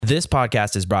This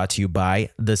podcast is brought to you by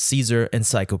the Caesar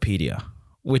Encyclopedia,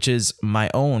 which is my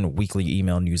own weekly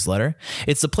email newsletter.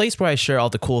 It's the place where I share all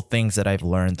the cool things that I've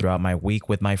learned throughout my week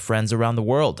with my friends around the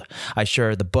world. I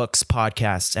share the books,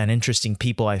 podcasts, and interesting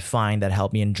people I find that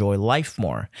help me enjoy life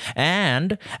more.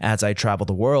 And as I travel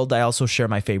the world, I also share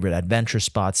my favorite adventure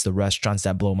spots, the restaurants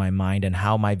that blow my mind, and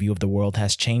how my view of the world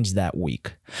has changed that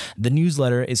week. The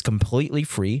newsletter is completely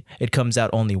free. It comes out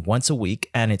only once a week,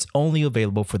 and it's only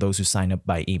available for those who sign up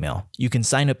by email. You can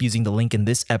sign up using the link in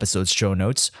this episode's show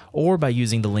notes or by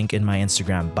using the link in my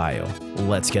Instagram bio.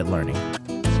 Let's get learning.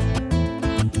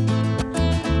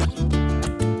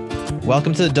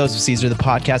 Welcome to the Dose of Caesar, the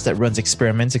podcast that runs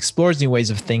experiments, explores new ways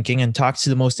of thinking, and talks to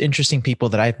the most interesting people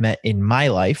that I've met in my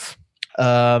life.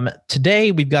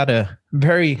 Today, we've got a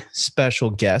very special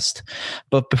guest.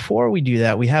 But before we do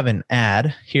that, we have an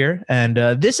ad here. And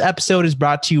this episode is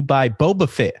brought to you by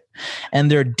BobaFit and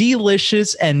their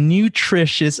delicious and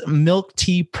nutritious milk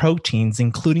tea proteins,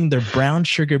 including their brown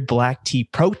sugar black tea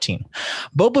protein.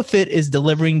 BobaFit is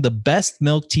delivering the best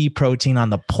milk tea protein on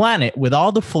the planet with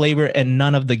all the flavor and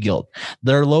none of the guilt.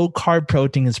 Their low carb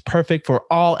protein is perfect for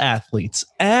all athletes.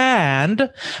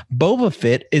 And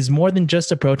BobaFit is more than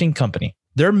just a protein company.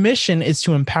 Their mission is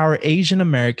to empower Asian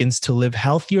Americans to live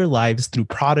healthier lives through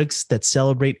products that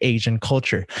celebrate Asian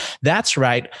culture. That's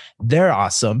right. They're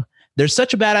awesome. They're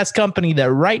such a badass company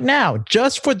that right now,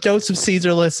 just for Dose of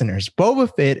Caesar listeners,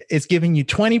 BobaFit is giving you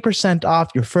 20%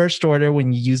 off your first order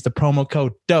when you use the promo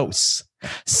code DOSE.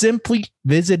 Simply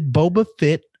visit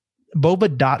boba.fit,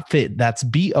 that's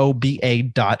BOBA.FIT,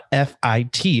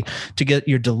 to get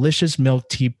your delicious milk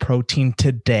tea protein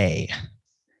today.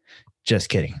 Just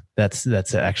kidding.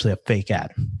 That's actually a fake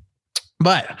ad.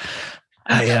 But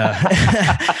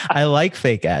I like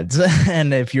fake ads.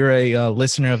 And if you're a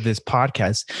listener of this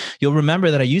podcast, you'll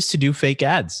remember that I used to do fake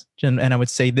ads. And I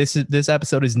would say this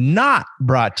episode is not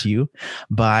brought to you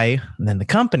by the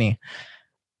company.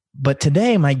 But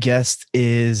today, my guest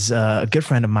is a good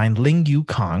friend of mine, Lingyu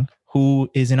Kong, who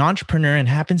is an entrepreneur and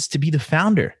happens to be the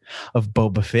founder of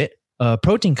BobaFit, a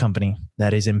protein company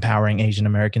that is empowering Asian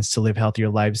Americans to live healthier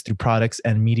lives through products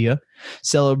and media,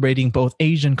 celebrating both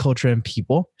Asian culture and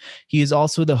people. He is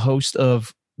also the host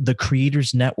of the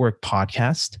Creators Network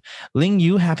podcast.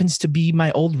 Lingyu happens to be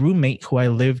my old roommate who I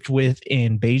lived with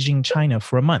in Beijing, China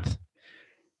for a month.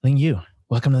 Lingyu,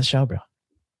 welcome to the show, bro.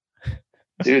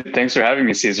 Dude, thanks for having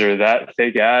me, Caesar. That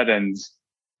fake ad and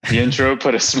the intro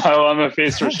put a smile on my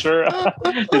face for sure.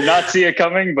 Did not see it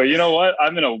coming, but you know what?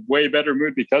 I'm in a way better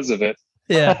mood because of it.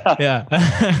 Yeah.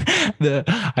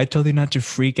 I told you not to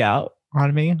freak out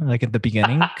on me like at the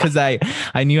beginning because I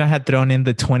knew I had thrown in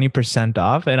the 20%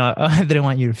 off and I didn't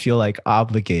want you to feel like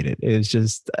obligated. It was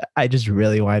just I just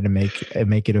really wanted to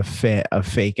make it a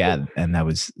fake ad, and that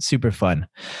was super fun.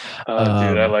 Dude,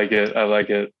 I like it.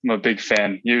 I'm a big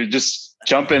fan. You just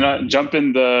jump in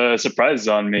the surprises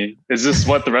on me. Is this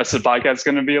what the rest of the podcast is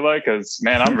going to be like? Because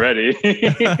man, I'm ready.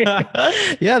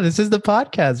 Yeah, this is the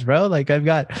podcast, bro. Like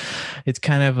it's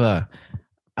kind of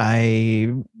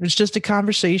it's just a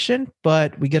conversation,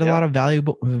 but we get a lot of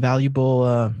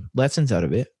valuable lessons out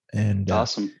of it. And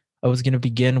awesome. I was going to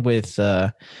begin with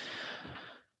how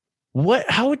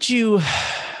would you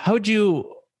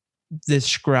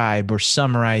describe or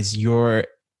summarize your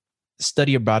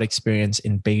study abroad experience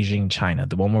in Beijing, China,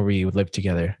 the one where we lived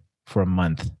together for a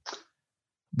month?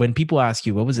 When people ask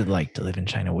you, what was it like to live in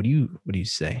China? What do you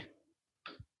say?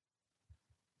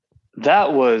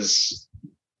 That was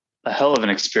a hell of an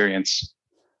experience.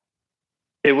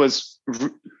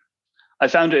 I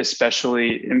found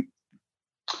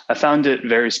it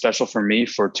very special for me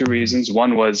for two reasons.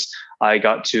 One was I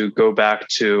got to go back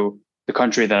to the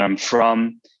country that I'm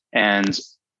from and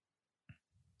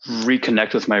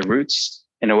reconnect with my roots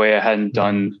in a way I hadn't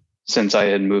done since I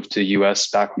had moved to the US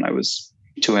back when I was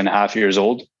 2.5 years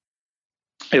old.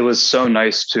 It was so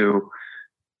nice to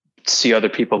see other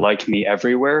people like me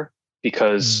everywhere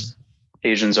because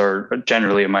Asians are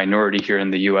generally a minority here in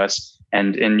the US.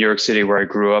 And in New York City, where I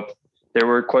grew up, there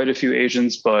were quite a few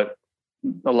Asians, but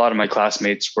a lot of my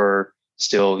classmates were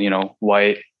still,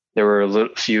 white. There were a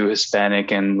few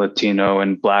Hispanic and Latino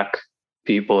and Black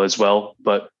people as well,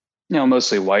 but,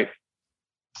 mostly white.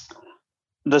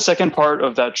 The second part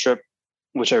of that trip,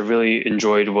 which I really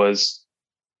enjoyed, was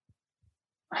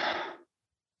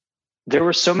there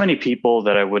were so many people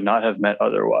that I would not have met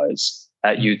otherwise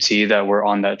at UT that were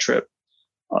on that trip.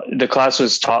 The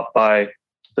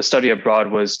study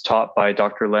abroad was taught by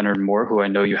Dr. Leonard Moore, who I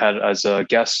know you had as a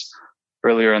guest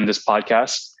earlier in this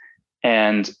podcast.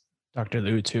 And Dr.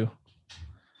 Liu too.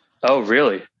 Oh,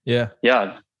 really? Yeah.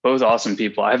 Yeah. Both awesome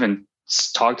people. I haven't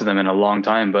talked to them in a long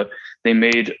time, but they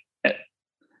made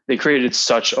they created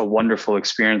such a wonderful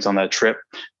experience on that trip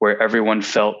where everyone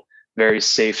felt very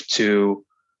safe to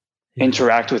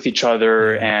interact with each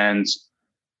other and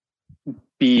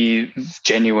be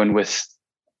genuine with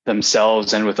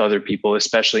themselves and with other people,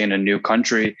 especially in a new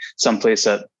country, someplace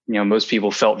that, most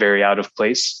people felt very out of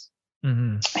place.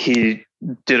 Mm-hmm. He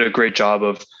did a great job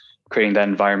of creating that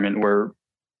environment where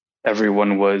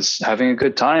everyone was having a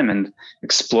good time and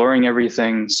exploring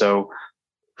everything. So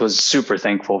I was super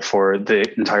thankful for the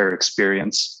entire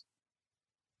experience.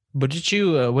 What did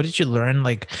you learn?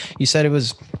 Like you said, it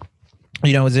was,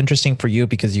 it was interesting for you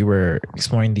because you were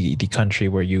exploring the country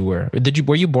where you were.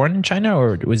 Were you born in China,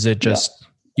 or was it just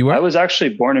you were? I was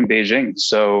actually born in Beijing.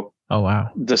 So oh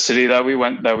wow, the city that we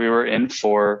were in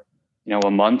for a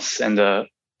month and a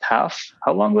half.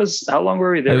 How long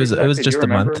were we there? It was just a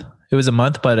month. It was a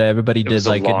month, but everybody did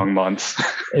like a long month.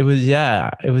 It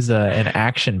was an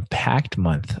action-packed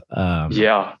month.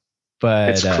 But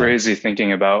it's crazy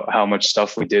thinking about how much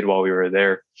stuff we did while we were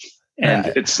there. And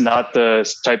it's not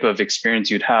the type of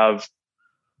experience you'd have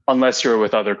unless you're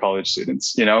with other college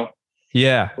students,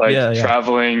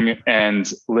 traveling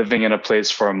and living in a place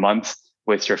for a month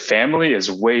with your family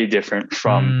is way different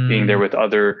from being there with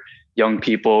other young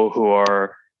people who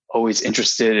are always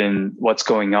interested in what's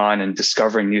going on and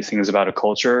discovering new things about a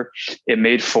culture. It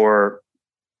made for,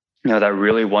 that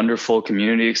really wonderful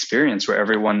community experience where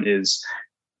everyone is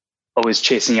always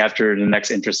chasing after the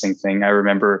next interesting thing. I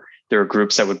remember there were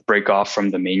groups that would break off from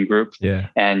the main group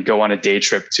and go on a day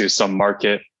trip to some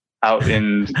market out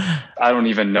in, I don't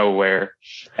even know where.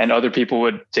 And other people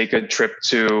would take a trip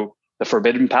to the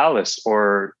Forbidden Palace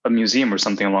or a museum or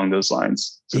something along those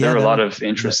lines. So there were a lot of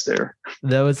interest there.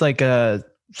 That was like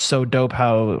so dope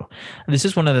how this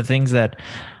is one of the things that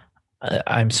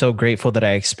I'm so grateful that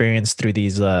I experienced through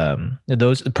these,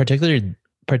 those particularly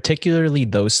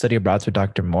those study abroads with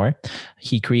Dr. Moore.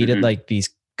 He created like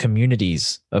these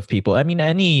communities of people. I mean,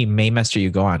 any Maymester you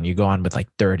go on with like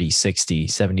 30, 60,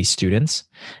 70 students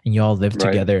and you all live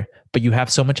together, but you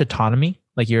have so much autonomy.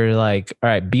 Like you're like, all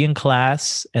right, be in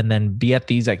class and then be at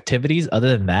these activities. Other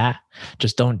than that,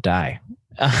 just don't die.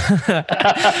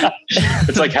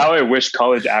 It's like how I wish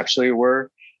college actually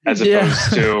were, as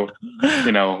opposed to,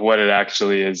 what it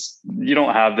actually is. You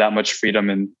don't have that much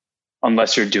freedom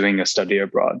unless you're doing a study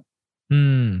abroad.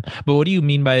 But what do you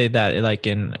mean by that? Like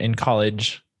in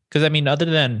college? Because I mean, other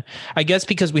than, I guess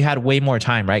because we had way more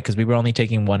time, right? Because we were only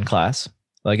taking one class.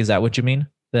 Like, is that what you mean?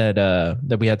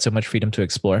 That we had so much freedom to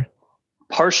explore?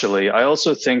 Partially. I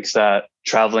also think that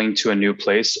traveling to a new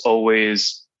place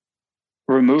always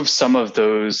remove some of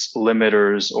those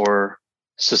limiters or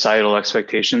societal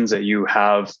expectations that you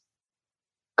have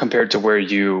compared to where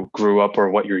you grew up or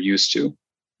what you're used to,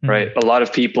 right? A lot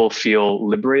of people feel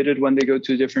liberated when they go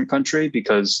to a different country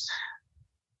because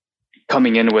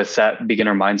coming in with that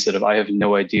beginner mindset of I have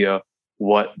no idea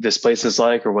what this place is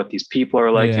like or what these people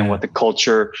are like and what the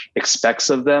culture expects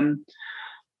of them.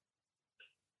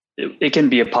 It can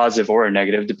be a positive or a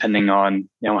negative depending on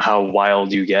how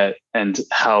wild you get and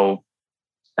how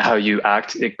you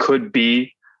act. It could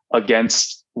be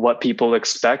against what people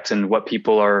expect and what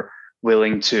people are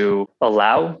willing to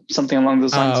allow, something along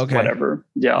those lines. Whatever.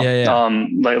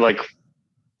 Like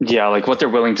what they're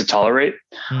willing to tolerate.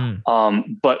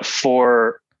 But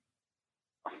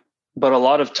a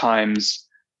lot of times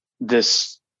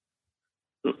this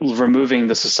removing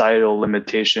the societal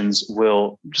limitations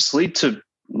will just lead to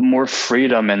more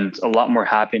freedom and a lot more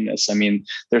happiness. I mean,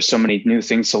 there's so many new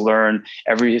things to learn.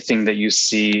 Everything that you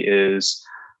see is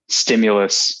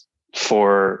stimulus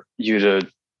for you to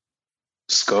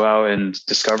just go out and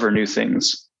discover new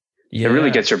things. It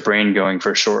really gets your brain going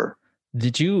for sure.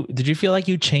 Did you feel like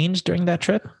you changed during that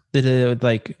trip? Did it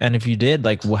and if you did,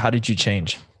 how did you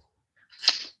change?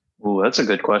 Oh, that's a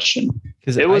good question.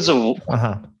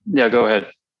 Yeah, go ahead.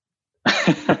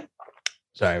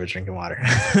 Sorry, I was drinking water.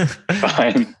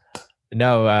 Fine.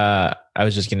 No, I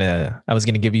was gonna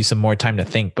give you some more time to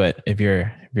think, but if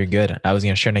you're good, I was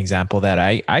gonna share an example that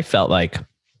I felt like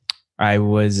I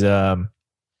was I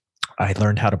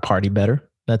learned how to party better.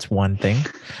 That's one thing.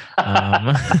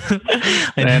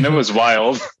 And it was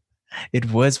wild.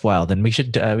 It was wild, and we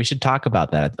should talk about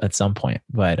that at some point.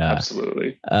 But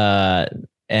absolutely.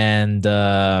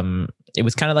 It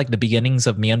was kind of like the beginnings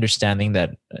of me understanding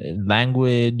that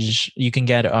language I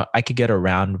could get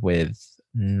around with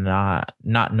not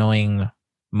knowing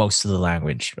most of the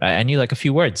language. I knew like a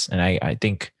few words, and I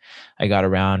think I got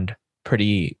around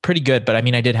pretty good. But I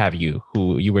mean, I did have you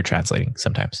were translating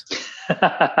sometimes.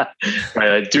 Right.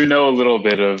 I do know a little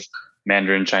bit of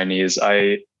Mandarin Chinese.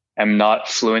 I am not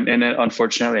fluent in it,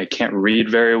 unfortunately. I can't read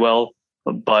very well.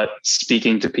 but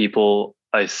speaking to people,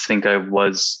 I think I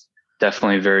was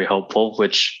definitely very helpful,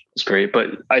 which is great. But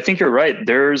I think you're right.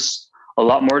 There's a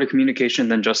lot more to communication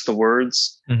than just the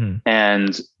words. Mm-hmm.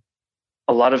 And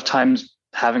a lot of times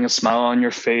having a smile on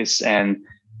your face and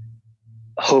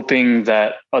hoping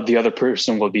that the other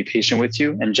person will be patient with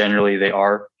you, and generally they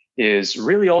are, is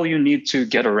really all you need to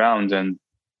get around and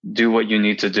do what you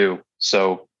need to do.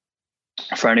 So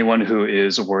for anyone who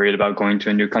is worried about going to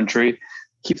a new country,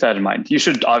 keep that in mind. You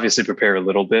should obviously prepare a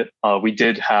little bit. We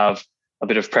did have a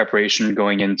bit of preparation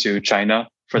going into China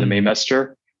for the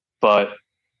Maymester, but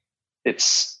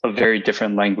it's a very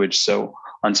different language. So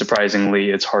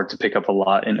unsurprisingly, it's hard to pick up a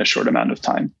lot in a short amount of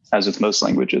time, as with most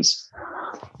languages.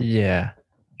 Yeah.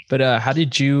 But how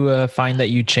did you find that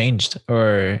you changed,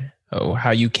 or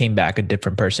how you came back a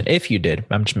different person? If you did,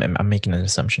 I'm making an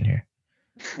assumption here.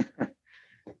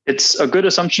 It's a good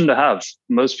assumption to have.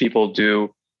 Most people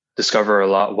do discover a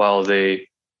lot while they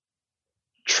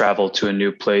travel to a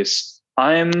new place.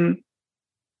 I'm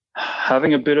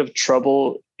having a bit of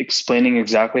trouble explaining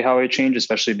exactly how I changed,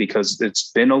 especially because it's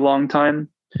been a long time.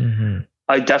 Mm-hmm.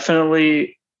 I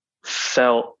definitely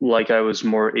felt like I was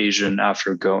more Asian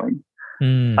after going.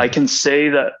 I can say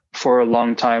that for a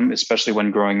long time, especially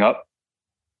when growing up,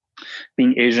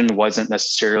 being Asian wasn't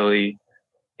necessarily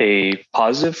a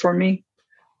positive for me.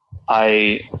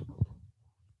 My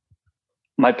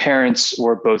parents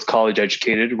were both college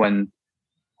educated when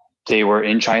they were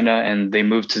in China, and they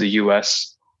moved to the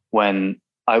US when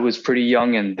I was pretty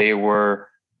young, and they were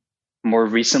more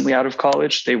recently out of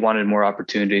college. They wanted more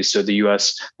opportunities, so the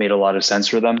US made a lot of sense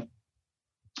for them.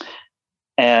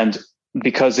 And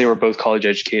because they were both college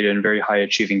educated and very high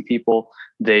achieving people,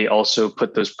 they also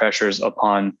put those pressures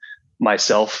upon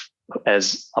myself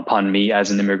upon me as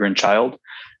an immigrant child.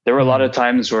 There were a lot of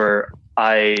times where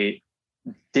I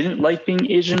didn't like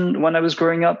being Asian when I was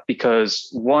growing up because,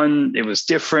 one, it was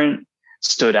different,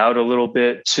 stood out a little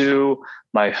bit. Two,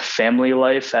 my family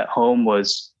life at home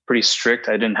was pretty strict.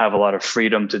 I didn't have a lot of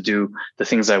freedom to do the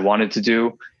things I wanted to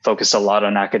do, focused a lot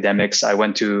on academics. I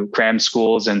went to cram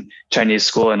schools and Chinese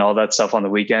school and all that stuff on the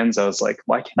weekends. I was like,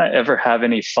 why can't I ever have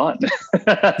any fun?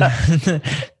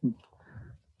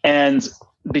 And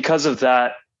because of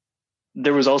that,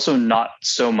 there was also not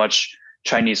so much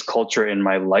Chinese culture in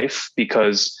my life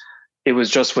because it was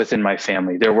just within my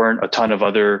family. There weren't a ton of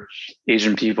other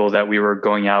Asian people that we were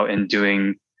going out and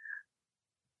doing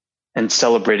and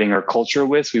celebrating our culture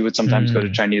with. We would sometimes go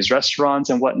to Chinese restaurants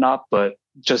and whatnot, but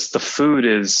just the food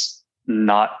is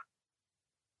not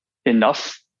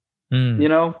enough. You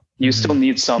know, you still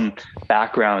need some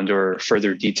background or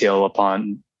further detail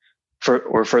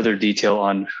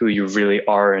on who you really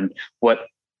are and what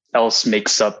else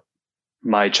makes up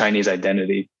my Chinese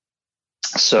identity.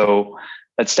 So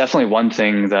that's definitely one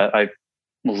thing that I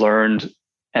learned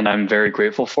and I'm very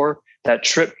grateful for. That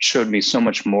trip showed me so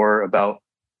much more about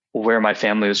where my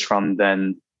family was from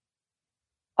than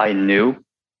I knew.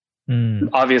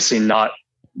 Obviously not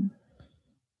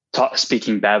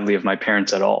speaking badly of my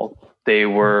parents at all. They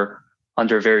were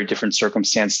under very different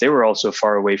circumstance. They were also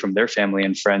far away from their family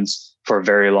and friends for a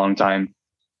very long time.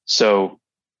 So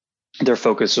their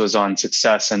focus was on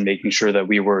success and making sure that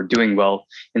we were doing well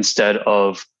instead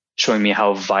of showing me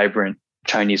how vibrant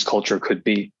Chinese culture could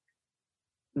be.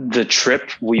 The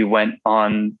trip we went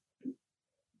on,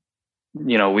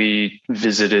 we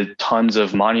visited tons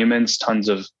of monuments, tons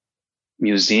of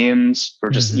museums.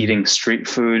 We're just eating street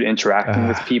food, interacting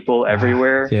with people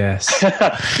everywhere. Yes.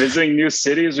 Visiting new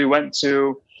cities. We went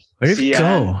to Where did we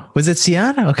go? Was it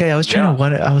Xi'an? Okay, I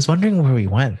was wondering where we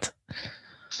went.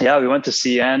 Yeah, we went to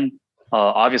Xi'an.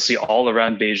 Obviously, all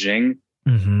around Beijing.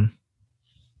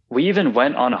 We even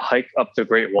went on a hike up the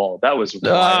Great Wall. That was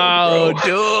wild,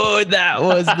 dude, that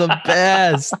was the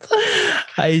best.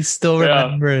 I still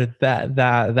remember that.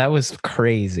 That was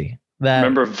crazy.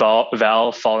 Remember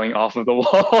Val falling off of the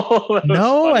wall?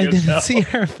 No, I didn't see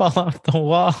her fall off the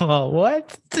wall.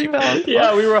 What?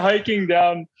 Yeah, we were hiking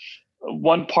down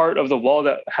one part of the wall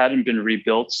that hadn't been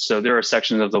rebuilt. So there are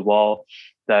sections of the wall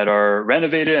that are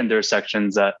renovated, and there are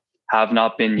sections that have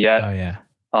not been yet. Oh yeah.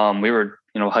 We were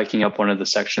hiking up one of the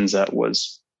sections that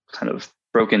was kind of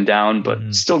broken down,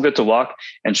 but still good to walk.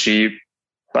 And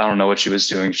I don't know what she was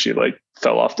doing. She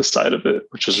fell off the side of it,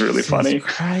 which was really funny.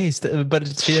 Christ. But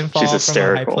she didn't fall She's from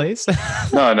hysterical. a high place?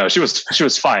 No, she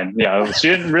was fine. Yeah. She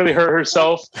didn't really hurt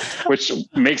herself, which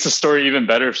makes the story even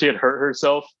better. If she had hurt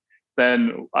herself,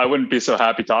 then I wouldn't be so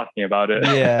happy talking about it.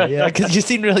 Yeah. Because you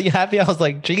seemed really happy. I was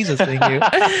like, Jesus, thank you.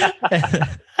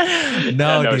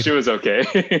 No, she was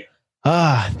okay.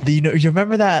 You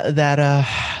remember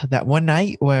that one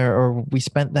night or we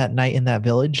spent that night in that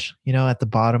village, at the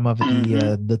bottom of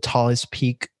the tallest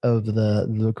peak of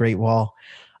the Great Wall.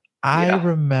 I Yeah.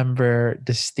 remember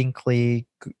distinctly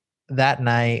that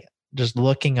night just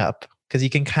looking up because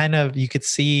you could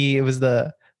see it was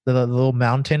the little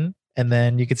mountain, and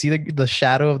then you could see the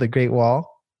shadow of the Great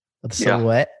Wall, the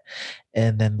silhouette,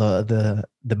 and then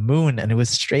the moon, and it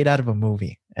was straight out of a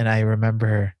movie. And I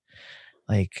remember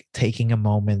like taking a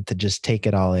moment to just take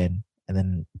it all in, and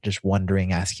then just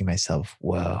wondering, asking myself,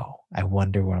 whoa, I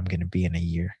wonder where I'm going to be in a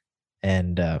year.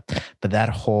 And but that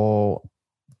whole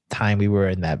time we were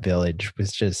in that village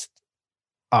was just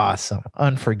awesome,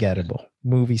 unforgettable,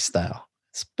 movie style,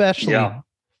 especially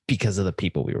because of the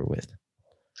people we were with.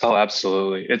 Oh,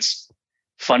 absolutely. It's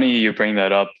funny you bring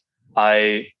that up.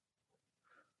 I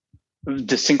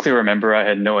distinctly remember I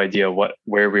had no idea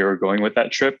where we were going with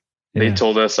that trip. They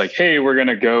told us like, hey, we're going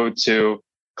to go to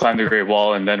climb the Great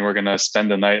Wall, and then we're going to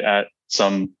spend the night at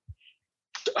some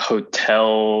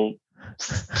hotel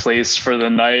place for the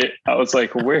night. I was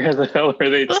like, where the hell are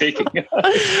they taking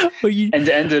us? And it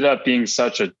ended up being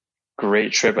such a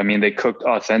great trip. I mean, they cooked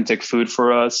authentic food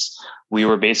for us. We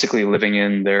were basically living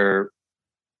in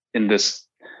this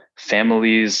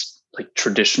family's like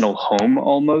traditional home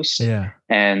almost. Yeah.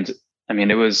 And I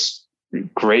mean, it was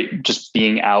great just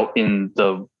being out in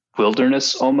the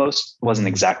wilderness almost. It wasn't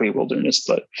exactly wilderness,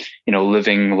 but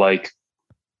living like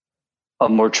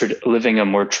living a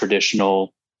more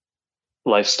traditional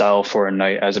lifestyle for a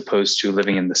night as opposed to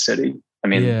living in the city. I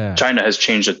mean, China has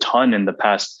changed a ton in the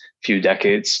past few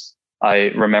decades. I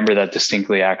remember that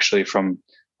distinctly actually from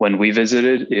when we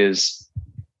visited. Is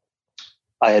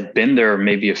I had been there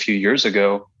maybe a few years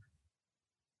ago,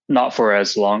 not for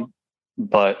as long,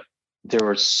 but there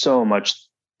was so much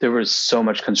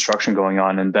construction going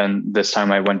on. And then this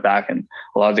time I went back and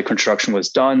a lot of the construction was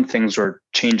done. Things were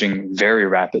changing very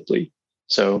rapidly.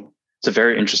 So it's a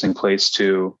very interesting place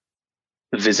to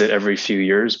visit every few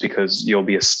years because you'll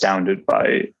be astounded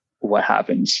by what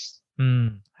happens.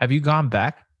 Have you gone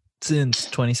back since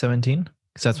 2017?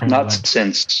 Because that's when Not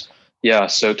since. Yeah.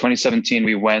 So 2017,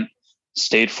 we went,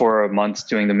 stayed for a month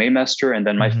doing the Maymester. And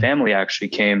then my family actually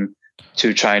came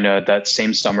to China that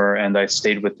same summer, and I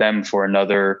stayed with them for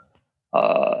another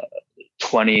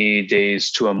 20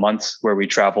 days to a month, where we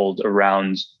traveled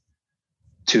around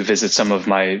to visit some of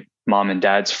my mom and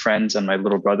dad's friends, and my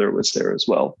little brother was there as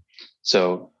well.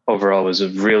 So overall, it was a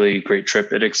really great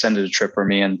trip. It extended a trip for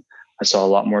me, and I saw a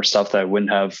lot more stuff that I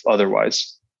wouldn't have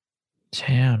otherwise.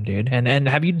 Damn, dude. And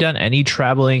have you done any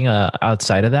traveling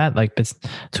outside of that, like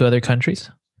to other countries?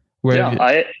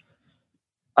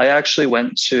 I actually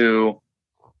went to,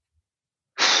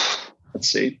 let's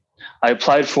see, I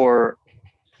applied for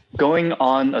going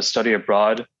on a study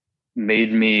abroad,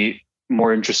 made me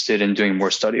more interested in doing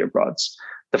more study abroads.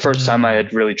 The first time I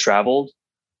had really traveled,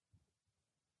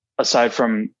 aside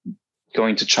from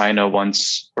going to China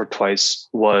once or twice,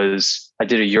 was I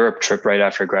did a Europe trip right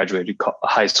after I graduated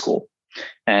high school.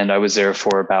 And I was there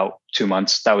for about 2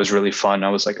 months. That was really fun. I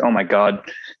was like, oh my God,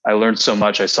 I learned so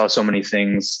much. I saw so many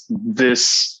things.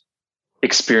 This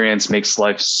experience makes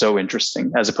life so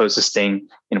interesting, as opposed to staying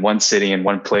in one city in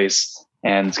one place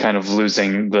and kind of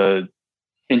losing the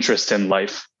interest in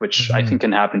life, which I think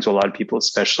can happen to a lot of people,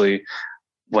 especially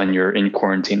when you're in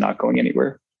quarantine, not going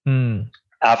anywhere.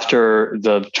 After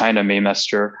the China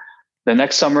Maymester, the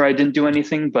next summer I didn't do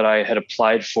anything, but I had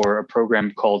applied for a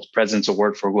program called President's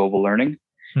Award for Global Learning,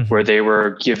 where they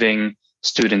were giving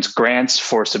students grants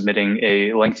for submitting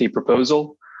a lengthy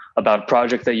proposal about a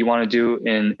project that you want to do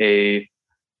in a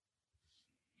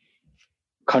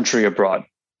country abroad.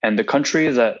 And the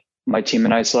country that my team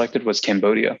and I selected was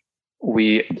Cambodia.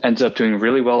 We ended up doing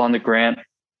really well on the grant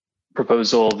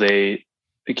proposal. They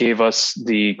gave us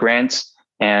the grant,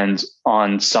 and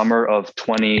on summer of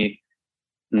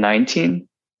 2019,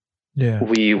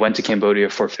 we went to Cambodia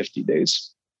for 50 days.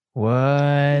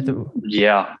 What?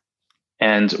 Yeah.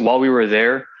 And while we were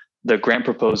there, the grant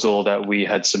proposal that we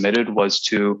had submitted was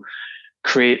to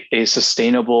create a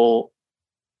sustainable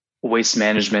waste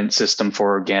management system for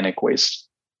organic waste.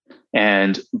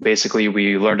 And basically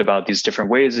we learned about these different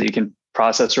ways that you can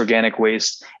process organic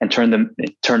waste and turn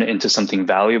it into something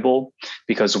valuable,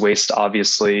 because waste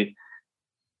obviously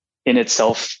in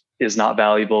itself is not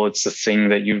valuable. It's the thing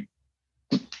that you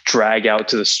drag out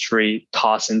to the street,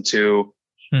 toss into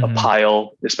a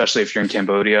pile, especially if you're in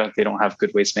Cambodia. They don't have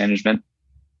good waste management.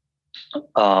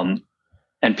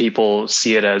 And people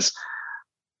see it as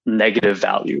negative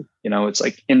value. It's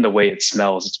like in the way it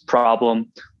smells, it's a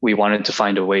problem. We wanted to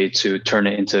find a way to turn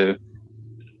it into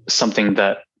something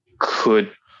that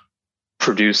could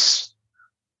produce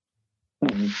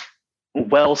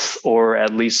wealth or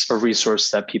at least a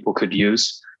resource that people could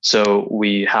use. So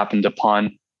we happened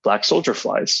upon black soldier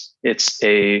flies. It's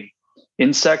a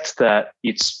insect that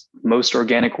eats most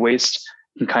organic waste.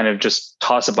 You can kind of just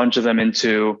toss a bunch of them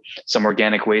into some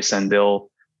organic waste and they'll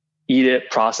eat it,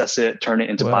 process it, turn it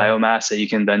into biomass that you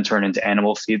can then turn into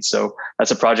animal feed. So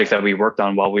that's a project that we worked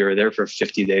on while we were there for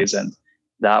 50 days. And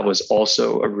that was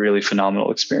also a really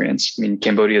phenomenal experience. I mean,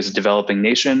 Cambodia is a developing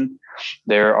nation.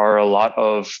 There are a lot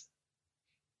of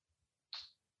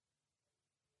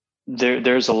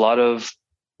there's a lot of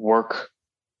work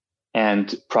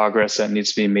and progress that needs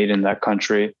to be made in that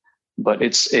country, but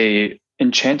it's a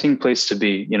enchanting place to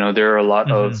be. You know, there are a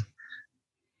lot of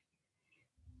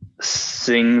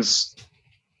things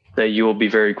that you will be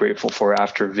very grateful for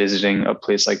after visiting a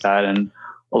place like that, and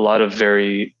a lot of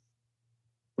very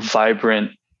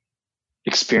vibrant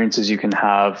experiences you can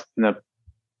have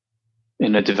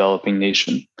in a developing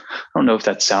nation. I don't know if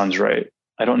that sounds right.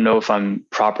 I don't know if I'm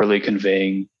properly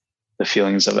conveying the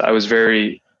feelings of it. I was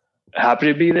very happy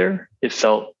to be there. It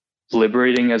felt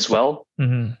liberating as well.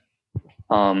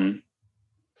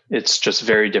 It's just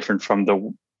very different from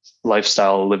the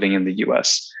lifestyle living in the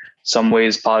US. Some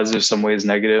ways positive, some ways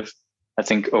negative. I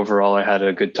think overall I had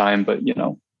a good time, but you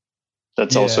know,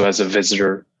 that's also as a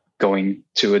visitor going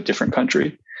to a different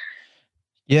country.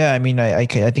 Yeah, I mean, I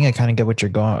think I kind of get what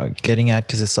you're getting at,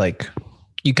 because it's like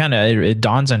you kind of it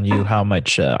dawns on you how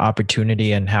much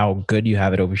opportunity and how good you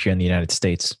have it over here in the United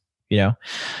States, you know.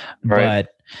 Right.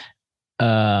 But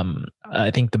I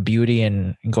think the beauty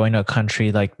in going to a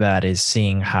country like that is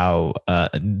seeing how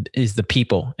is the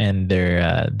people and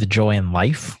their the joy in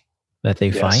life that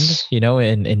they find, you know,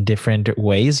 in different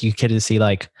ways. You get to see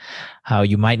like how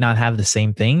you might not have the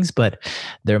same things, but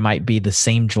there might be the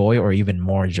same joy or even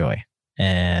more joy.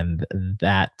 And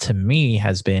that to me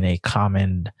has been a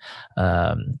common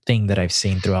thing that I've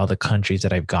seen through all the countries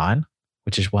that I've gone,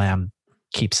 which is why I'm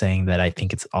keep saying that I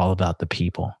think it's all about the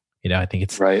people. You know, I think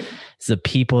it's the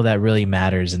people that really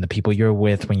matters and the people you're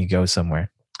with when you go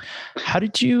somewhere. How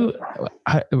did you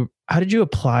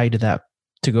apply to that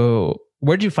to go?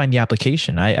 Where did you find the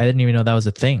application? I didn't even know that was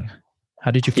a thing.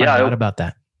 How did you find out about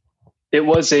that? It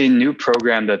was a new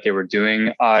program that they were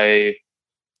doing. I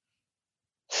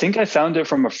think I found it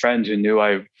from a friend who knew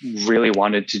I really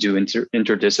wanted to do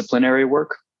interdisciplinary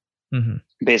work.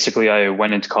 Basically, I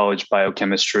went into college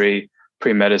biochemistry,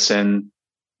 pre-medicine,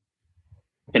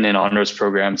 in an honors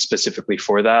program specifically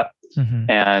for that.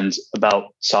 And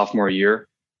about sophomore year,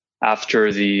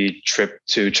 after the trip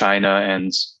to China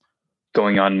and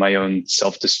going on my own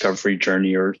self-discovery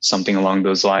journey or something along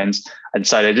those lines, I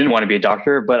decided I didn't want to be a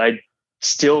doctor, but I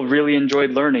still really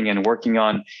enjoyed learning and working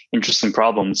on interesting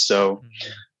problems. So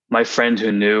my friend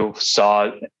who knew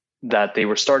saw that they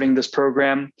were starting this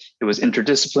program. It was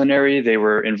interdisciplinary. They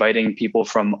were inviting people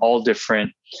from all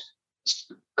different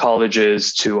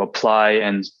colleges to apply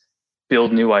and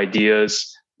build new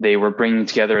ideas. They were bringing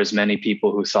together as many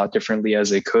people who thought differently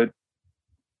as they could.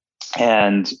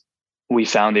 And we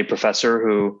found a professor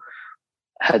who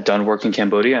had done work in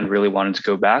Cambodia and really wanted to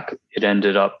go back. It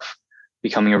ended up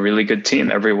becoming a really good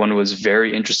team. Everyone was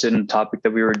very interested in the topic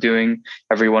that we were doing.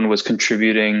 Everyone was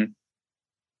contributing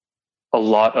a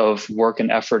lot of work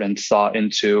and effort and thought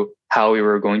into how we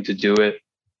were going to do it.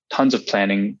 Tons of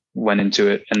planning went into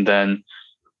it. And then,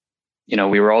 you know,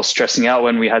 we were all stressing out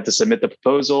when we had to submit the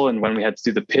proposal and when we had to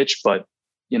do the pitch, but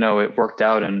you know, it worked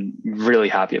out and really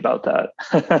happy about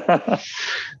that.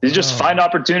 You just find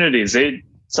opportunities.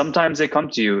 Sometimes they come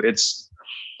to you. It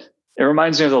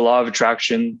reminds me of the law of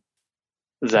attraction,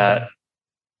 that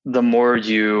the more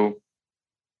you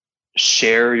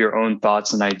share your own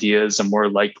thoughts and ideas, the more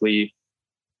likely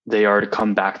they are to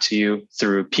come back to you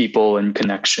through people and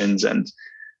connections and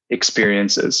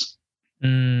experiences.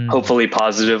 Hopefully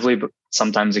positively, but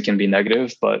sometimes it can be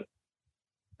negative, but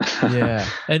yeah.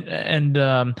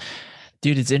 And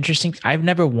dude, it's interesting. I've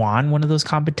never won one of those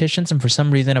competitions. And for some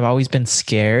reason, I've always been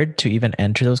scared to even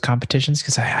enter those competitions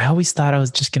because I always thought I was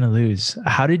just going to lose.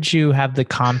 How did you have the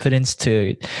confidence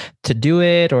to do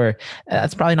it? Or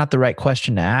that's probably not the right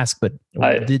question to ask, but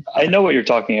I know what you're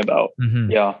talking about.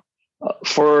 Yeah.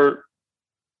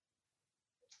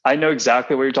 I know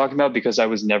exactly what you're talking about because I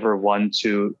was never one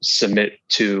to submit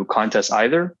to contests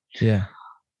either. Yeah.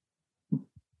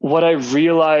 What I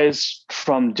realized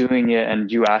from doing it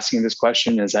and you asking this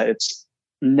question is that it's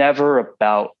never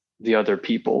about the other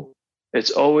people. It's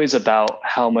always about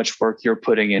how much work you're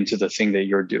putting into the thing that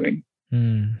you're doing.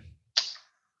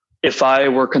 If I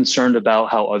were concerned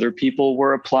about how other people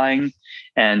were applying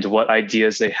and what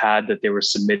ideas they had that they were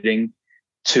submitting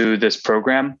to this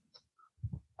program,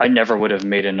 I never would have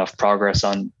made enough progress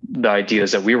on the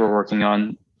ideas that we were working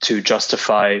on to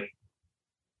justify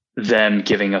them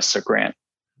giving us a grant.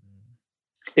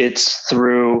 It's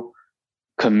through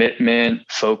commitment,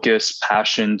 focus,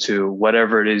 passion to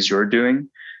whatever it is you're doing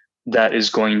that is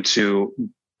going to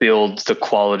build the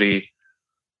quality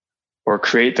or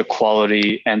create the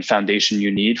quality and foundation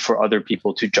you need for other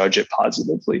people to judge it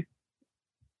positively.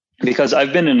 Because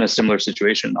I've been in a similar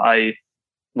situation.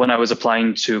 When I was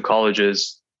applying to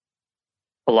colleges,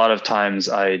 a lot of times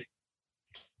I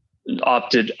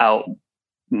opted out.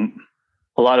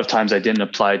 A lot of times I didn't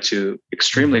apply to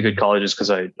extremely good colleges because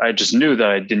I just knew that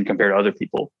I didn't compare to other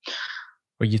people.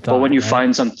 What you thought, but when you right?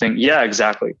 find something, yeah,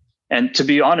 exactly. And to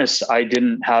be honest, I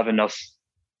didn't have enough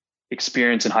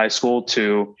experience in high school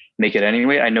to make it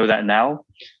anyway. I know that now.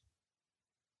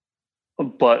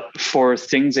 But for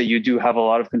things that you do have a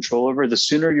lot of control over, the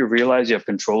sooner you realize you have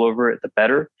control over it, the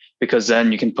better, because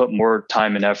then you can put more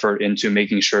time and effort into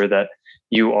making sure that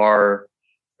you are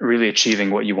really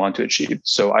achieving what you want to achieve.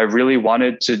 So I really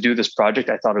wanted to do this project.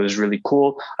 I thought it was really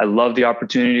cool. I love the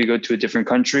opportunity to go to a different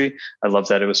country. I love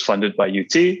that it was funded by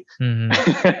UT.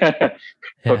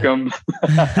 Hook 'em.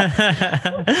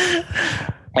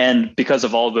 And because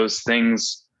of all those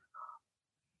things,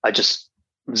 I just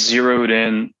zeroed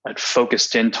in, I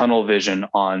focused in tunnel vision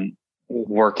on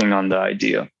working on the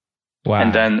idea. Wow.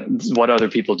 And then what other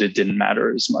people didn't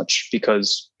matter as much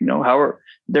because, how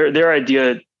their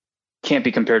idea can't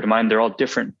be compared to mine. They're all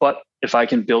different. But if I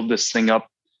can build this thing up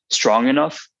strong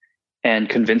enough and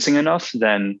convincing enough,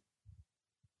 then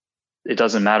it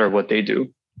doesn't matter what they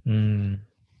do.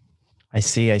 I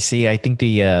see. I think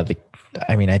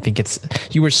I think it's,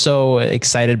 you were so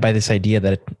excited by this idea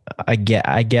that I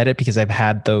get it because I've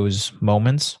had those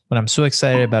moments when I'm so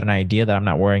excited about an idea that I'm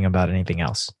not worrying about anything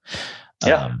else.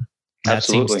 Yeah, that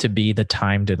absolutely. seems to be the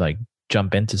time to like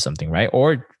jump into something, right?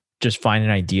 Or just find an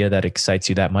idea that excites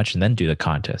you that much and then do the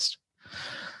contest.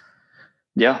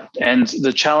 Yeah. And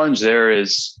the challenge there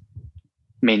is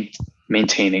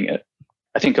maintaining it.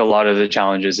 I think a lot of the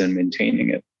challenge is in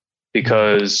maintaining it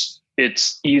because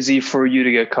it's easy for you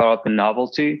to get caught up in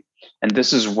novelty. And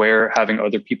this is where having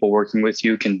other people working with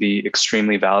you can be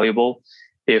extremely valuable.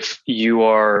 If you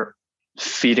are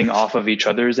feeding off of each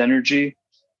other's energy,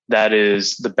 that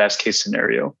is the best case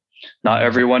scenario. Not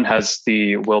everyone has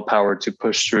the willpower to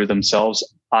push through themselves.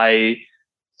 I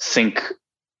think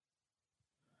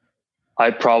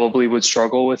I probably would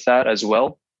struggle with that as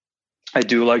well. I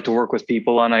do like to work with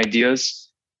people on ideas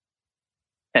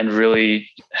and really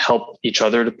help each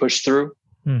other to push through.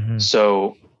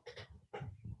 So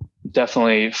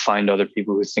definitely find other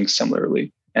people who think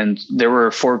similarly. And there were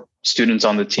 4 students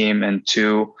on the team and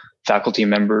 2 faculty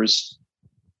members.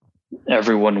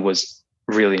 Everyone was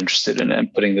really interested in it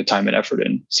and putting the time and effort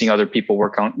in. Seeing other people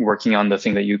working on the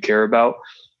thing that you care about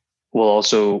will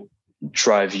also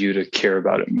drive you to care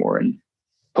about it more and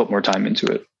put more time into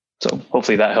it. So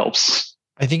hopefully that helps.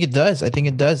 I think it does.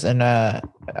 And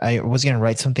I was going to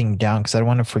write something down because I don't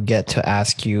want to forget to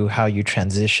ask you how you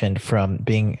transitioned from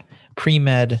being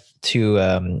pre-med to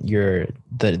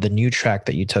the new track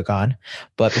that you took on.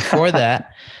 But before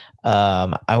that,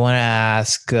 I want to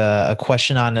ask a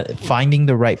question on finding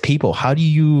the right people. How do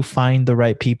you find the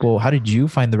right people? How did you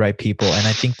find the right people? And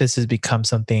I think this has become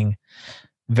something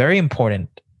very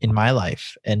important in my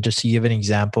life. And just to give an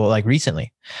example, like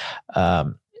recently,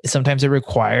 sometimes it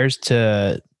requires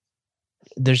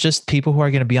there's just people who are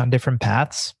going to be on different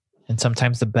paths. And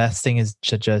sometimes the best thing is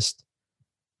to just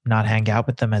not hang out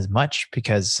with them as much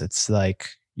because it's like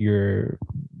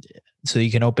so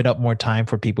you can open up more time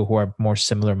for people who are more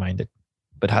similar minded.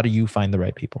 But how do you find the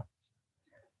right people?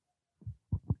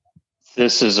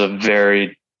 This is a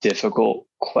very difficult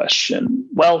question.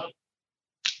 Well,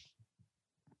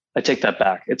 I take that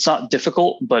back. It's not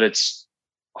difficult, but it's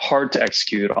hard to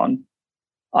execute on.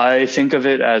 I think of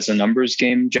it as a numbers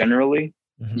game generally.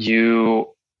 You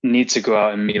need to go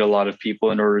out and meet a lot of people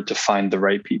in order to find the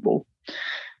right people.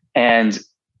 And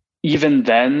even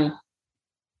then,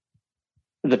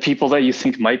 the people that you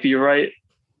think might be right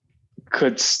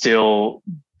could still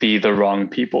be the wrong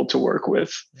people to work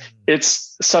with.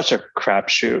 It's such a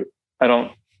crapshoot. I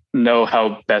don't know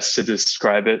how best to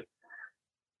describe it.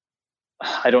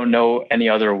 I don't know any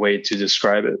other way to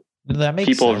describe it. That makes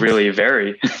people sense. Really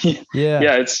vary.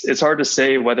 Yeah. It's hard to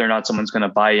say whether or not someone's going to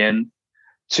buy in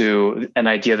to an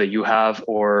idea that you have,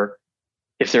 or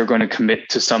if they're going to commit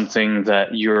to something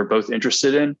that you're both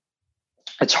interested in.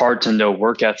 It's hard to know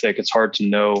work ethic. It's hard to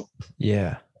know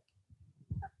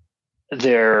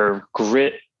their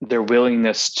grit, their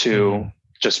willingness to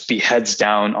just be heads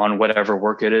down on whatever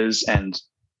work it is and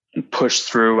push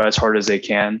through as hard as they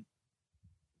can.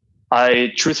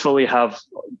 I truthfully have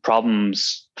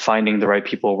problems finding the right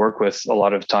people to work with a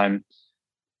lot of time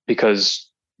because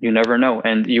you never know,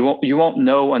 and you won't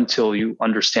know until you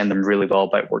understand them really well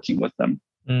by working with them,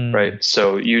 right?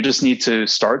 So you just need to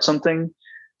start something,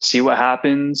 see what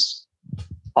happens.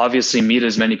 Obviously, meet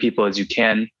as many people as you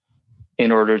can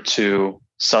in order to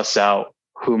suss out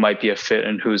who might be a fit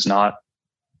and who's not.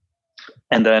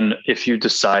 And then if you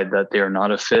decide that they are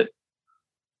not a fit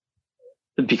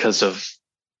because of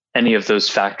any of those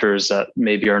factors that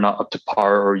maybe are not up to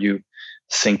par, or you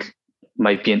think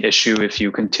might be an issue if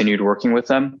you continued working with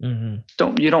them,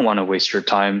 you don't want to waste your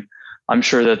time. I'm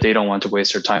sure that they don't want to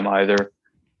waste their time either.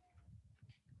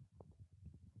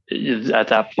 At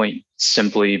that point,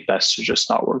 simply best to just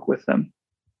not work with them.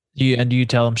 Do you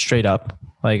tell them straight up,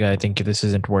 like, I think this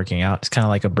isn't working out? It's kind of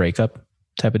like a breakup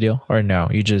type of deal, or no?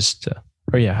 You just,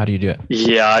 or yeah, how do you do it?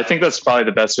 Yeah, I think that's probably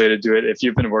the best way to do it. If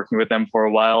you've been working with them for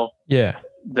a while, yeah,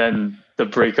 then the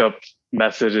breakup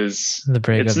method is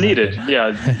it's needed.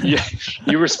 Method. Yeah,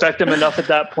 you respect them enough at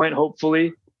that point,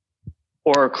 hopefully,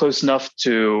 or close enough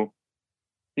to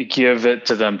give it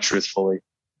to them truthfully,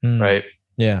 right?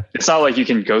 Yeah, it's not like you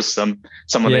can ghost them.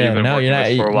 Someone that you've been working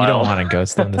with for a while. You don't want to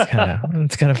ghost them.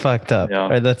 That's kind of fucked up. Yeah,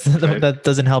 right? That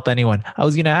doesn't help anyone. I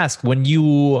was gonna ask, when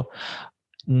you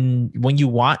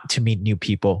want to meet new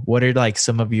people, what are like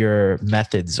some of your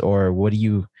methods, or what do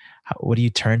you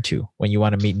turn to when you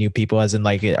want to meet new people? As in,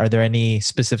 like, are there any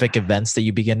specific events that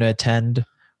you begin to attend,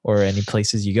 or any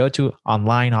places you go to,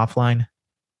 online, offline?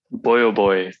 Boy, oh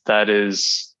boy, that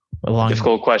is a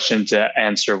difficult question to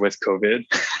answer with COVID.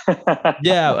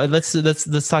 Yeah,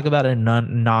 let's talk about a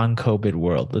non-COVID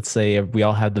world. Let's say we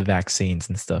all had the vaccines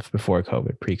and stuff before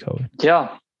COVID, pre-COVID.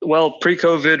 Yeah, well,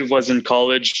 pre-COVID was in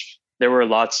college. There were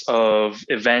lots of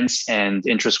events and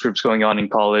interest groups going on in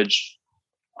college.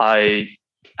 I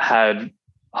had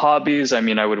hobbies. I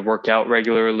mean, I would work out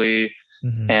regularly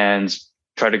and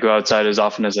try to go outside as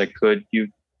often as I could. You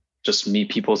just meet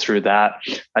people through that.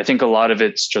 I think a lot of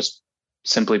it's just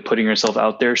simply putting yourself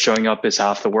out there. Showing up is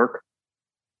half the work.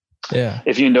 Yeah.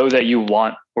 If you know that you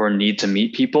want or need to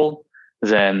meet people,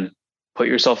 then put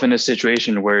yourself in a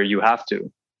situation where you have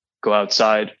to go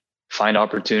outside, find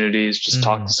opportunities, just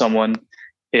talk to someone.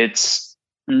 It's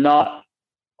not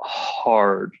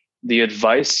hard. The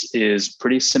advice is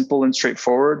pretty simple and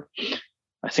straightforward.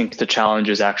 I think the challenge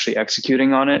is actually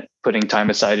executing on it, putting time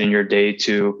aside in your day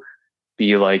to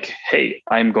be like, hey,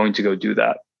 I'm going to go do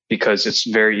that, because it's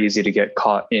very easy to get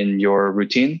caught in your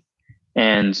routine.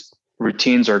 And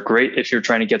routines are great if you're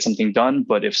trying to get something done.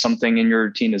 But if something in your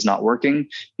routine is not working,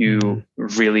 you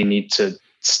really need to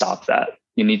stop that.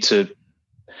 You need to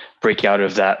break out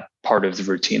of that part of the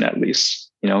routine, at least.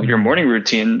 You know, your morning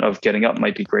routine of getting up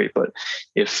might be great, but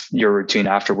if your routine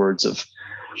afterwards of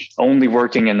only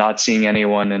working and not seeing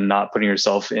anyone and not putting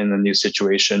yourself in a new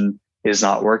situation is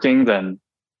not working, then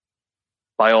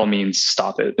by all means,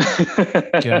 stop it.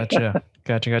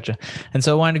 Gotcha. And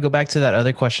so I wanted to go back to that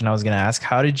other question I was going to ask.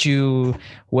 How did you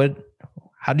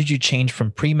change from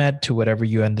pre-med to whatever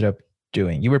you ended up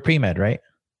doing? You were pre-med, right?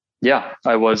 Yeah,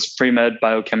 I was pre-med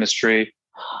biochemistry.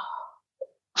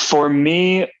 For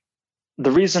me,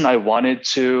 the reason I wanted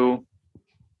to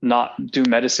not do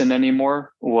medicine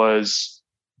anymore was,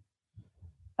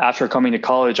 after coming to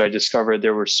college, I discovered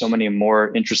there were so many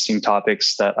more interesting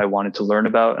topics that I wanted to learn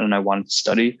about and I wanted to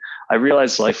study. I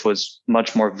realized life was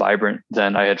much more vibrant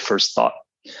than I had first thought,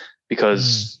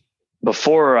 because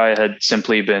before I had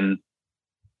simply been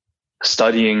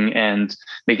studying and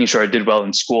making sure I did well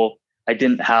in school. I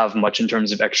didn't have much in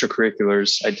terms of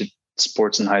extracurriculars. I did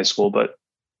sports in high school, but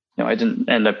I didn't,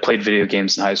 and I played video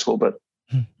games in high school, but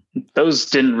those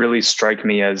didn't really strike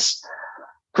me as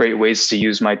great ways to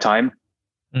use my time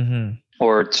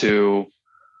or to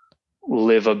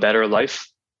live a better life.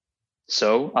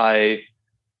 So I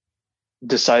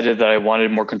decided that I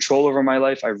wanted more control over my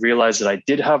life. I realized that I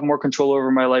did have more control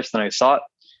over my life than I thought.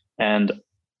 And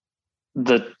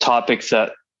the topic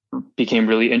that became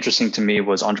really interesting to me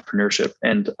was entrepreneurship.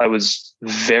 And I was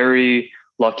very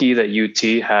lucky that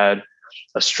UT had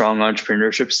a strong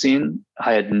entrepreneurship scene.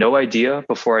 I had no idea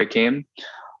before I came,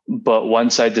 but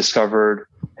once I discovered,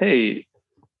 hey,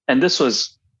 and this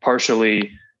was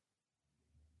partially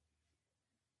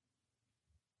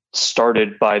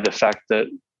started by the fact that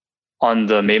on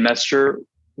the Maymester,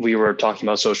 we were talking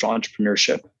about social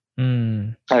entrepreneurship.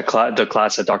 The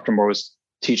class that Dr. Moore was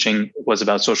teaching was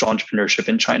about social entrepreneurship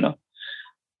in China.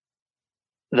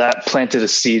 That planted a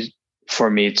seed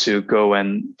for me to go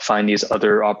and find these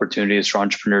other opportunities for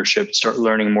entrepreneurship, start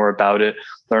learning more about it,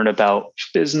 learn about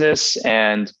business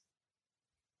and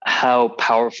how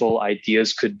powerful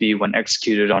ideas could be when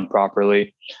executed on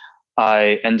properly.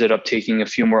 I ended up taking a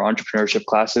few more entrepreneurship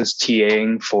classes,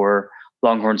 TAing for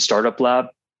Longhorn Startup Lab.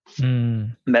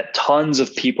 Met tons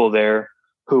of people there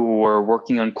who were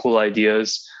working on cool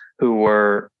ideas, who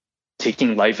were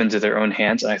taking life into their own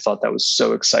hands. And I thought that was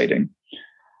so exciting.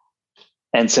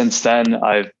 And since then,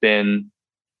 I've been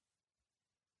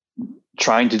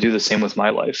trying to do the same with my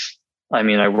life. I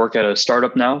mean, I work at a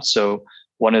startup now. So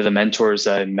one of the mentors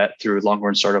that I met through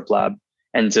Longhorn Startup Lab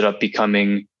ended up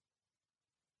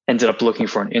looking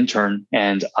for an intern,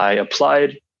 and I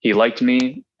applied. He liked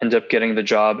me, ended up getting the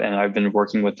job, and I've been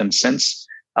working with them since.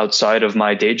 Outside of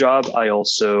my day job, I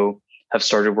also have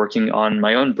started working on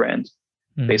my own brand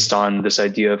based on this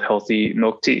idea of healthy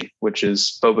milk tea, which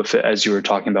is Boba Fit, as you were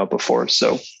talking about before.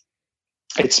 So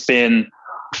it's been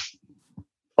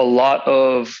a lot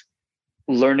of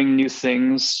learning new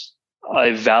things.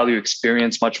 I value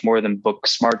experience much more than book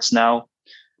smarts now,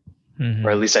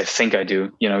 or at least I think I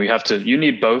do. You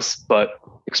need both, but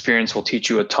experience will teach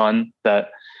you a ton that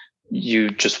you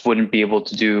just wouldn't be able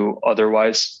to do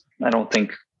otherwise. I don't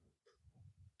think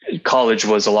college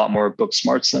was a lot more book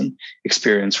smarts than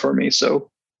experience for me. So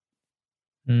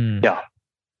yeah.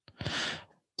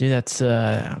 Dude, that's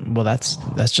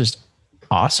just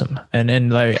awesome.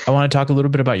 And like, I want to talk a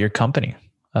little bit about your company.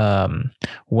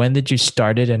 When did you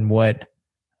start it, and what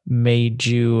made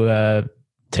you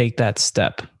take that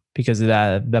step? Because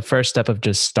the first step of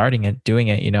just starting it, doing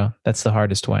it, that's the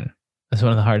hardest one. That's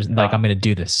one of the hardest. Like, I'm going to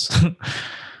do this.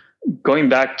 Going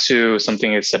back to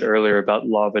something I said earlier about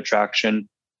law of attraction,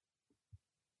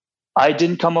 I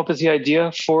didn't come up with the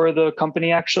idea for the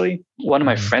company. Actually, one of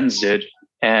my friends did.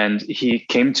 And he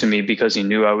came to me because he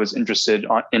knew I was interested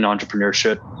in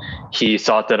entrepreneurship. He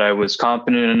thought that I was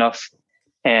competent enough,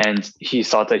 and he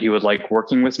thought that he would like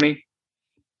working with me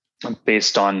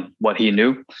based on what he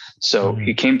knew. So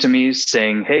he came to me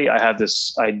saying, "Hey, I have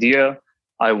this idea.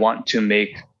 I want to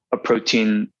make a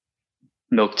protein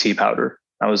milk tea powder."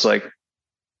 I was like,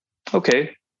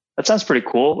 "Okay, that sounds pretty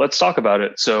cool. Let's talk about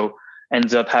it." So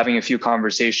ended up having a few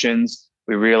conversations.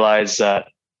 We realized that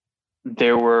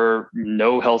there were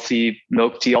no healthy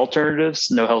milk tea alternatives,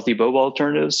 no healthy boba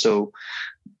alternatives. So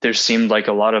there seemed like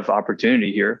a lot of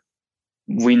opportunity here.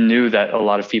 We knew that a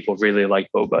lot of people really like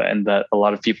boba, and that a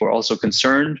lot of people are also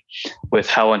concerned with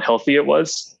how unhealthy it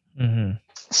was.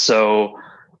 So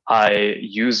I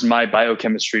used my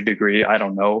biochemistry degree. I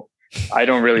don't know. I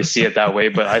don't really see it that way,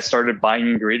 but I started buying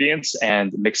ingredients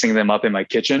and mixing them up in my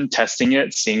kitchen, testing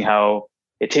it, seeing how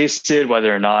it tasted,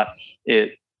 whether or not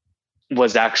it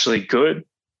was actually good.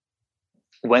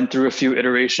 Went through a few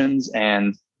iterations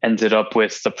and ended up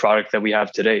with the product that we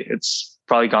have today. It's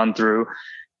probably gone through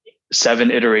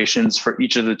 7 iterations for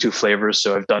each of the 2 flavors.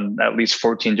 So I've done at least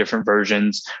 14 different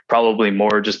versions, probably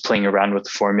more, just playing around with the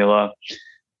formula.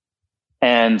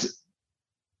 And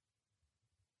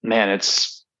man,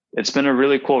 it's been a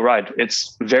really cool ride.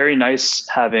 It's very nice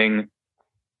having,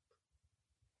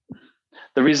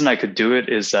 the reason I could do it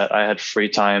is that I had free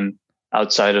time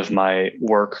outside of my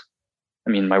work.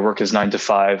 I mean, my work is 9 to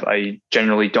 5. I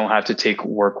generally don't have to take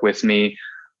work with me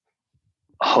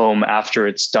home after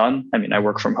it's done. I mean, I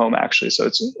work from home actually, so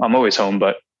I'm always home,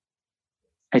 but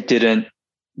it didn't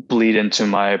bleed into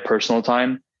my personal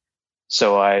time.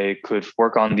 So I could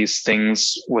work on these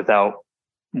things without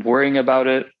worrying about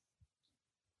it.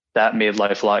 That made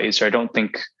life a lot easier. I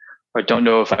don't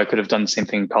know if I could have done the same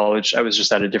thing in college. I was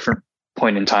just at a different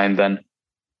point in time then.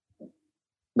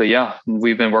 But yeah,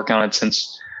 we've been working on it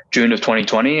since June of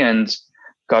 2020 and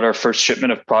got our first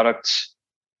shipment of product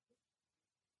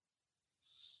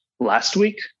last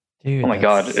week. Dude, oh my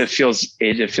God. It feels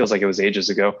like it was ages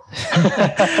ago.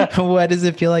 Why does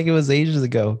it feel like it was ages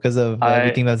ago? Because of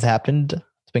everything that's happened?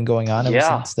 It's been going on ever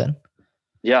since then.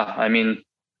 Yeah. I mean,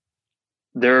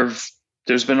 there's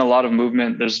been a lot of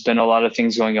movement. There's been a lot of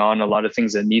things going on, a lot of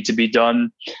things that need to be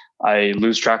done. I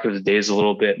lose track of the days a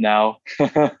little bit now.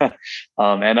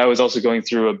 And I was also going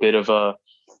through a bit of a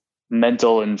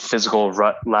mental and physical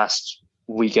rut last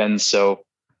weekend. So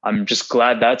I'm just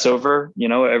glad that's over.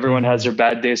 Everyone has their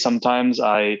bad days sometimes.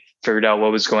 I figured out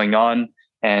what was going on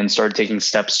and started taking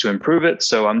steps to improve it.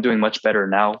 So I'm doing much better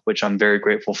now, which I'm very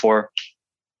grateful for.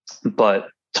 But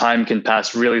time can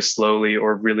pass really slowly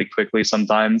or really quickly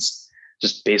sometimes,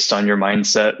 just based on your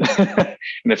mindset.